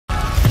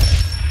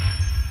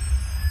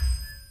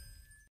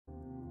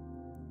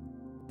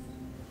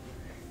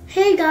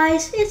Hey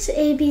guys, it's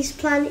AB's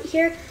Planet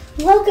here.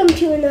 Welcome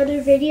to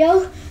another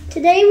video.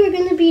 Today we're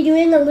going to be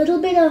doing a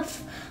little bit of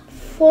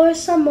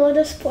Forza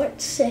Motorsport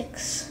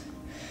 6.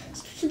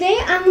 So today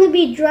I'm going to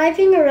be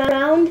driving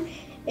around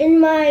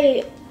in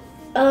my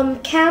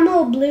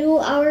camo blue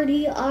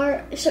Audi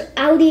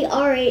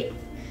R8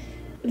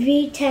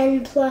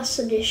 V10 Plus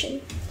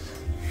edition.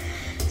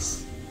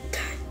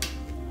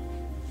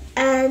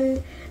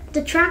 And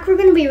the track we're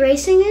going to be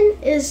racing in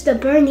is the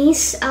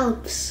Bernese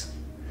Alps.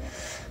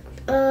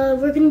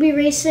 We're going to be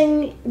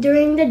racing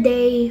during the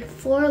day,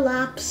 4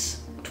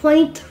 laps,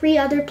 23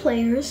 other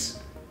players.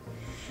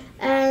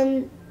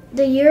 And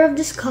the year of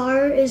this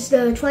car is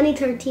the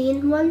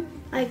 2013 one.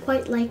 I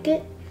quite like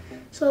it.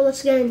 So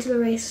let's get into the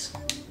race.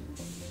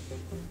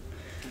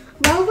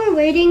 While we're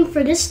waiting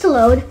for this to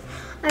load,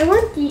 I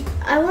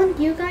want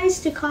you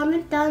guys to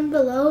comment down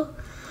below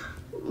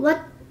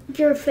what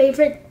your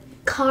favorite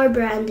car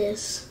brand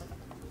is.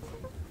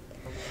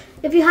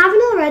 If you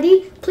haven't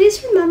already,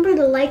 please remember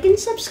to like and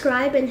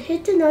subscribe and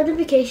hit the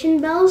notification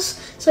bells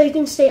so you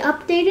can stay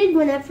updated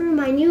whenever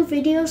my new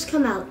videos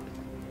come out.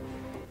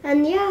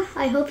 And yeah,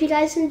 I hope you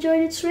guys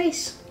enjoyed this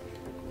race.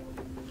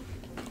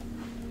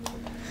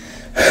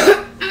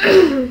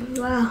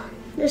 Wow,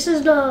 this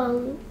is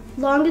the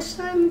longest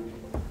time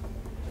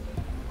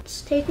it's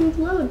taking to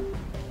load.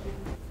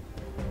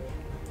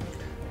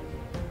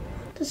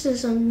 This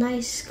is a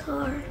nice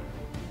car.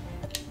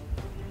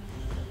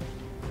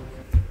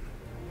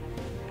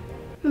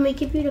 Let me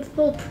give you the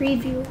full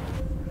preview.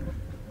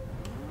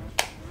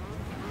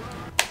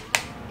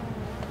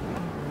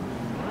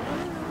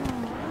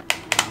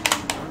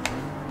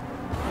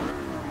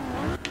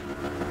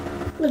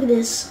 Look at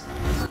this.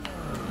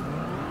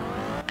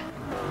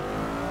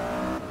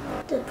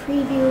 The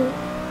preview.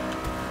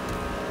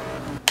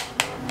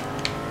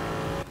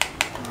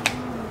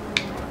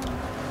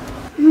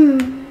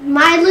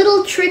 My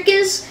little trick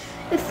is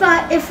if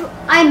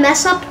I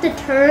mess up the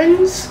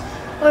turns,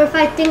 or if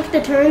I think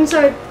the turns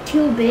are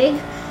too big,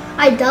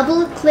 I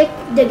double click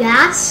the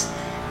gas,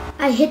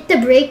 I hit the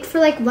brake for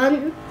like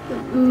 1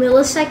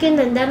 millisecond,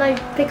 and then I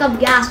pick up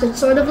gas. It's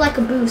sort of like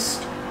a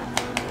boost.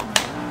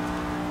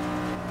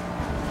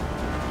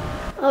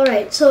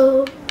 Alright,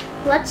 so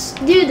let's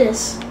do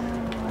this.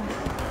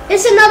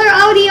 It's another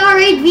Audi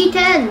R8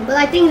 V10, but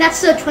I think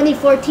that's the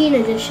 2014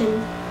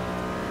 edition.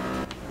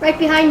 Right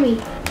behind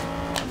me.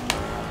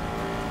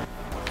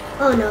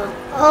 Oh no,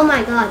 oh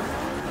my god.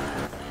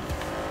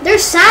 They're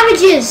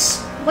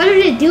savages! What are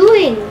they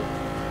doing?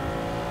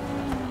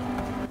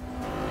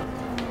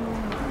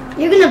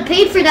 You're gonna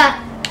pay for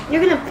that.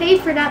 You're gonna pay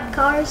for that,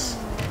 cars.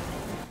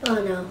 Oh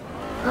no.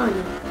 Oh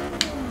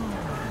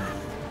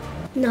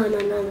no. No.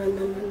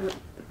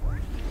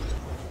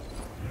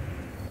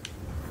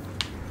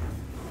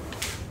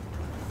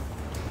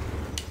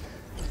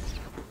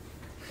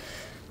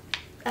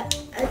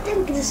 I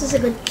think this is a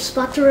good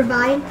spot to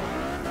revive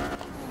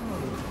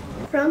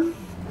from.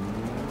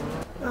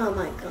 Oh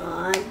my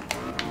god.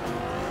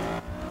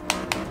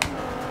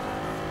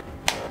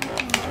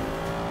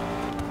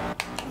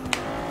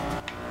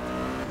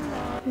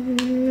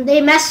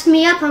 They messed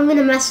me up, I'm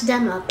gonna mess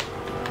them up.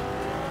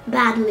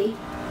 Badly.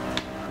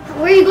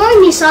 Where are you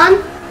going,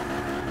 Nissan?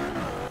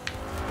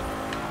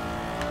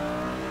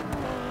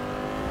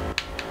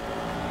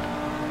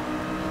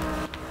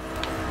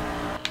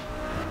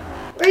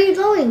 Where are you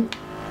going?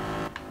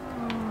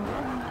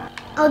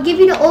 I'll give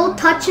you the old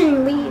touch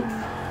and leave.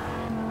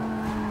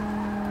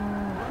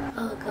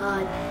 Oh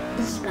god,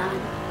 this is bad.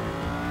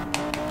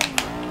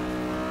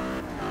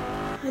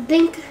 I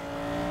think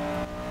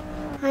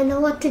I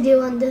know what to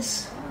do on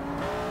this.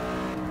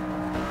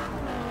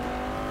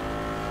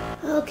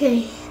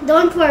 Okay,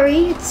 don't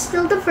worry, it's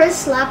still the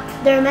first lap.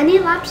 There are many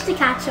laps to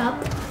catch up.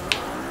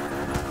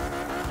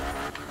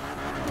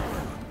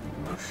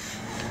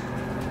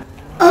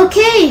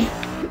 Okay.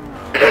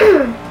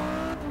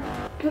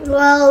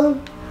 Well,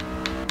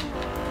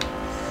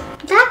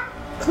 that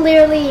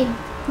clearly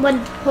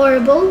went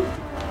horrible.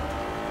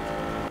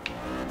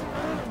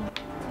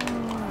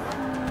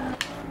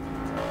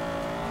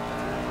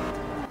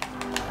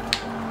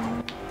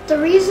 The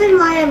reason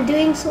why I'm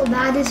doing so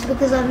bad is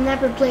because I've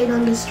never played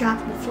on this track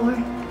before.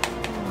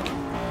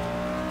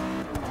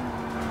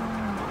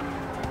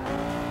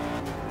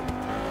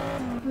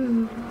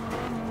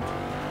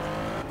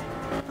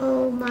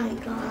 Oh my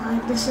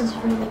god, this is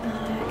really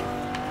bad.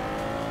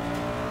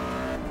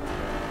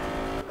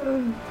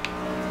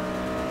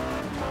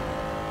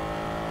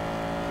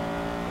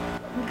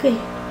 Okay,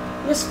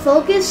 just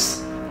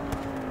focus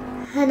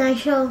and I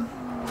shall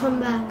come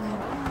back.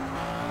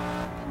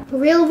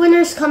 Real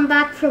winners come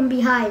back from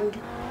behind.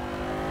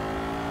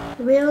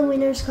 Real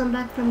winners come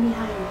back from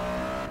behind.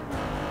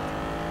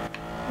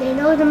 They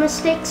know the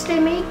mistakes they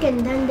make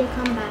and then they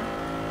come back.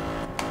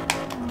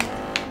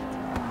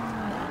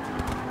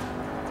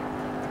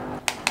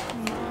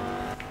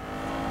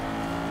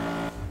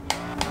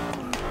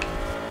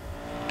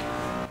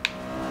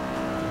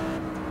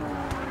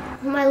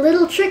 My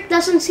little trick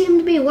doesn't seem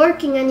to be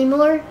working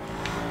anymore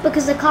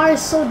because the car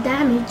is so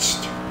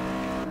damaged.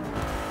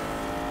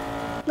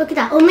 Look at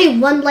that. Only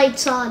one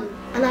light's on.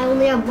 And I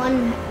only have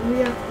one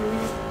rear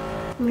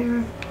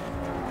mirror.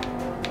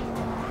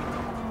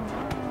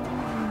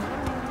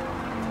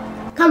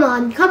 Come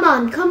on, come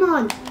on, come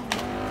on.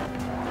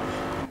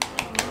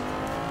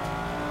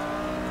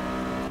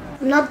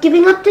 I'm not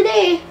giving up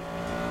today.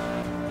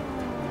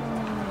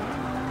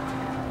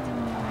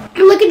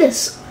 Look at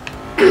this.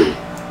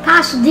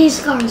 Pass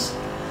these cars.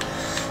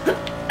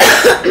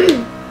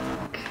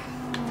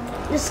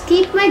 Just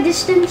keep my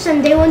distance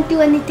and they won't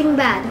do anything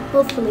bad.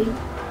 Hopefully.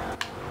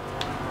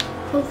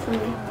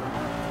 Hopefully.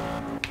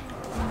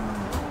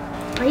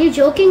 Are you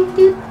joking,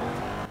 dude?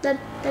 That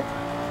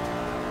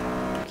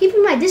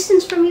keeping my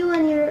distance from you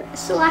and you're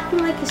still acting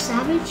like a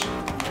savage?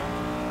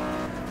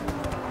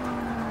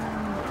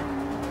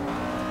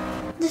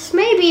 This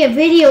may be a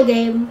video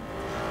game,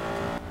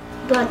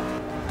 but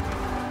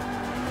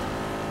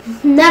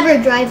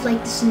never drive like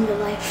this in your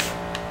life.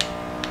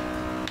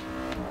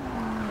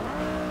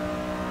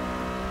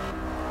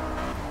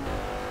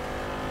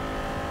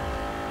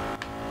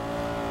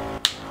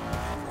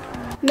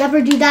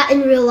 Never do that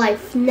in real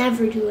life.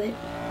 Never do it.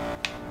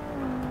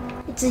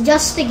 It's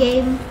just a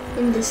game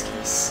in this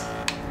case.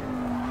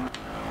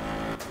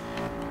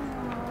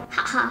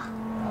 Haha.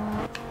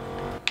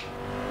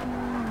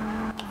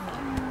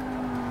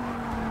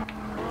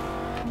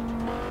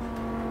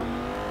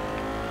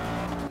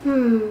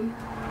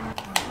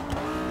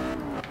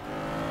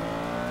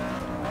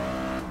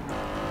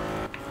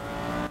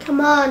 Come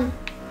on.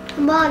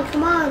 Come on,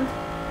 come on.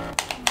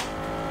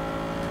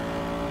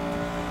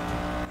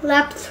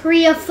 Lap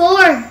 3 of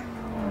 4.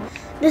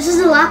 This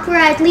is a lap where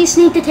I at least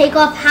need to take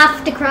off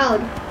half the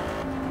crowd.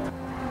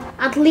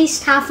 At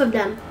least half of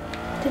them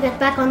to get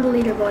back on the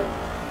leaderboard.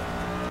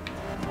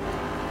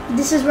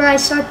 This is where I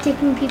start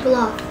taking people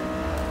off.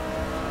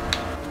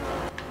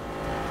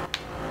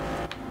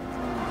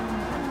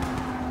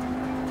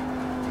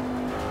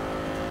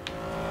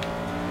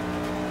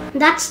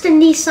 That's the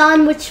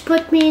Nissan which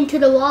put me into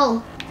the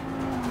wall.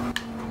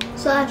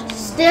 So I have to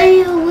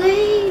stay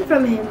away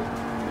from him.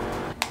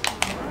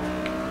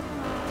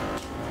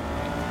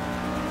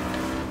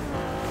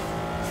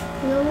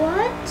 You know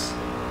what?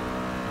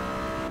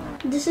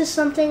 This is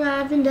something I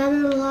haven't done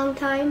in a long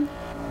time.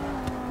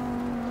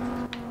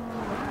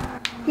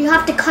 You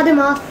have to cut him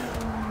off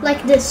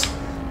like this.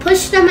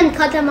 Push them and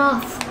cut them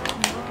off.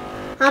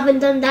 I haven't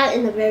done that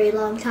in a very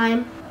long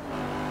time.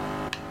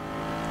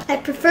 I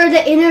prefer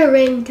the inner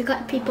ring to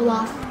cut people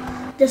off.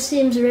 This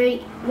seems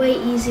way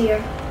easier.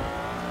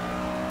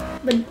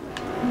 But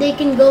they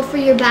can go for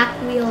your back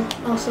wheel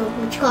also,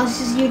 which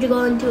causes you to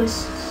go into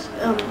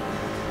a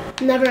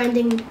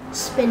never-ending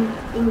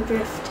spinning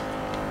drift.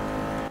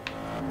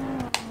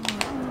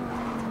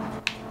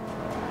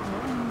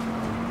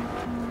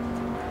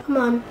 Come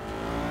on.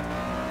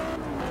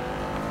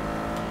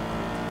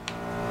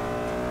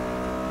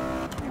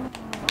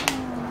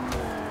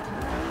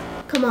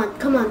 Come on,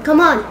 come on, come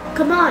on,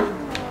 come on.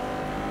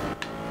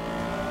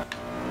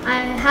 I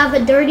have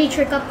a dirty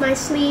trick up my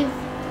sleeve,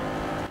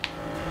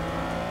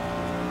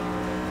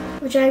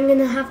 which I'm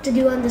gonna have to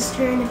do on this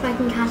turn if I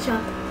can catch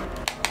up.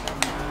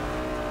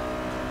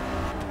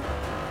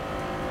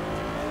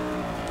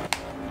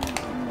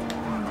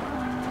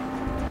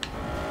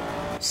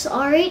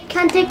 Sorry,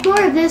 can't take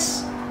more of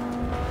this.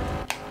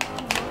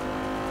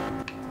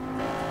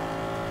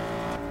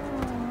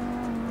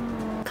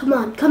 Come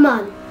on, come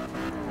on.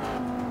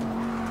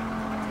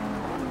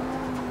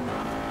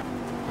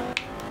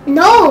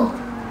 No!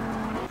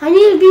 I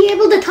need to be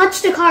able to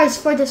touch the cars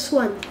for this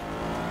one.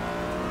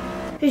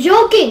 You're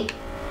joking.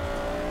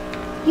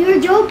 You're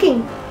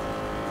joking.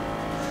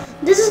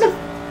 This is the...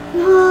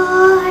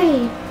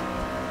 Why?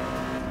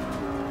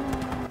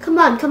 Come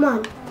on, come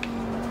on.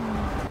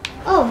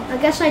 Oh, I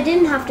guess I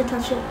didn't have to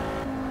touch it.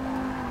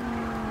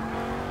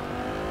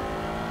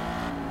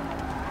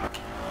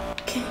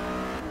 Okay.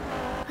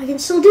 I can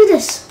still do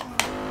this.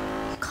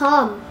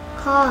 Calm,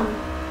 calm,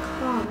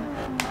 calm.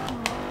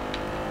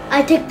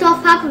 I ticked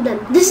off half of them.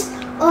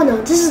 Oh no,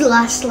 this is the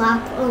last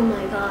lap. Oh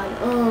my god,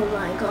 oh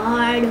my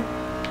god.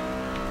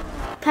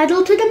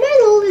 Pedal to the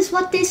metal is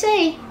what they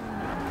say.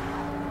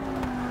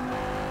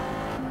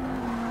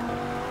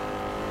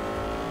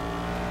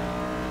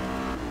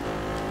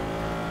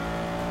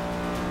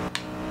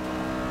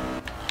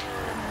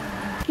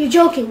 You're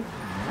joking.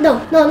 No,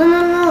 no, no,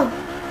 no, no.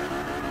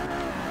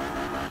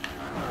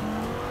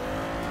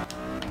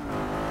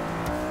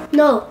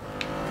 No.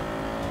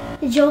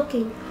 You're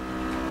joking.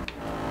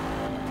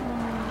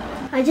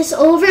 I just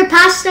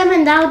overpassed them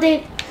and now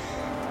they...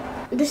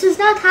 This is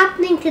not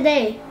happening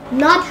today.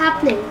 Not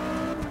happening.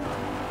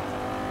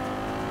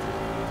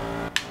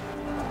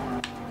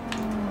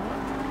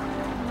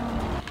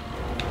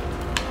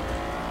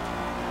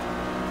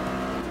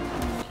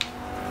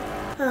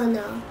 Oh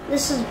no,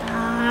 this is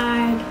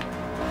bad.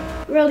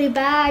 Really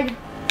bad.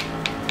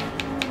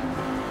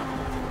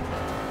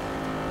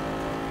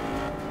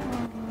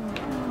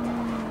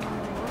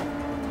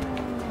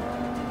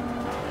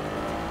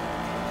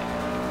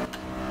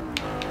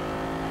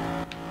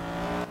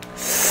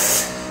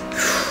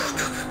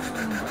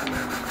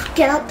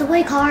 Get out the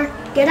way, car.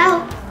 Get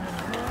out.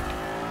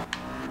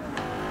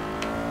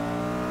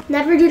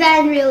 Never do that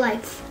in real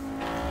life.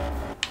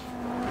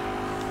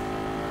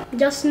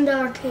 Just in the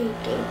arcade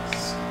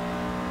games.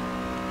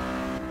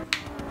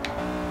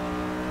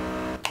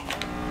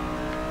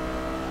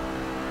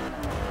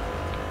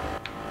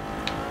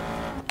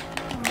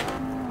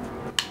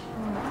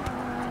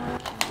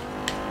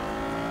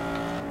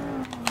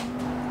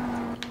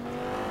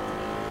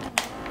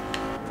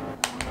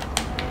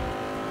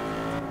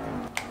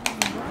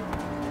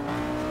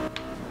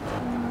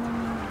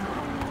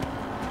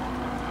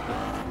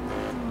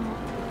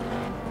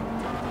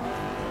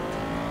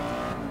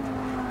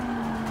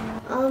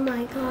 Oh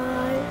my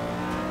god.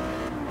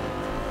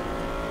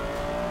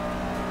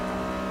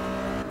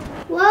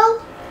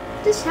 Well,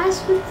 this has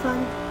been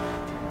fun.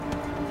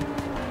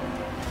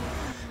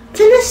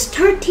 Finished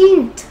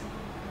 13th.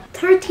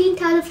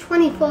 13th out of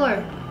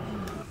 24.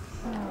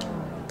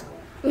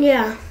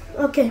 Yeah,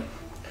 okay.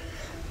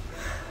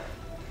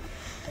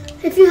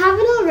 If you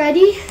haven't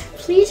already,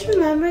 please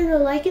remember to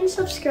like and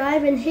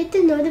subscribe and hit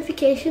the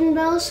notification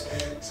bells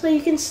so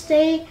you can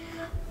stay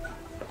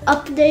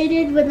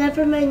updated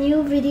whenever my new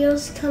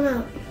videos come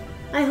out.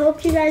 I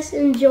hope you guys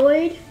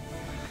enjoyed,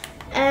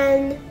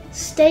 and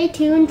stay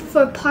tuned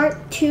for part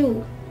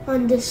 2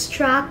 on this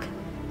track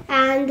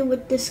and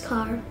with this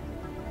car.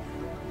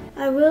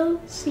 I will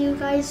see you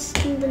guys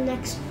in the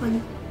next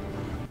one.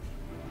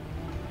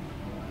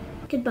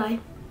 Goodbye.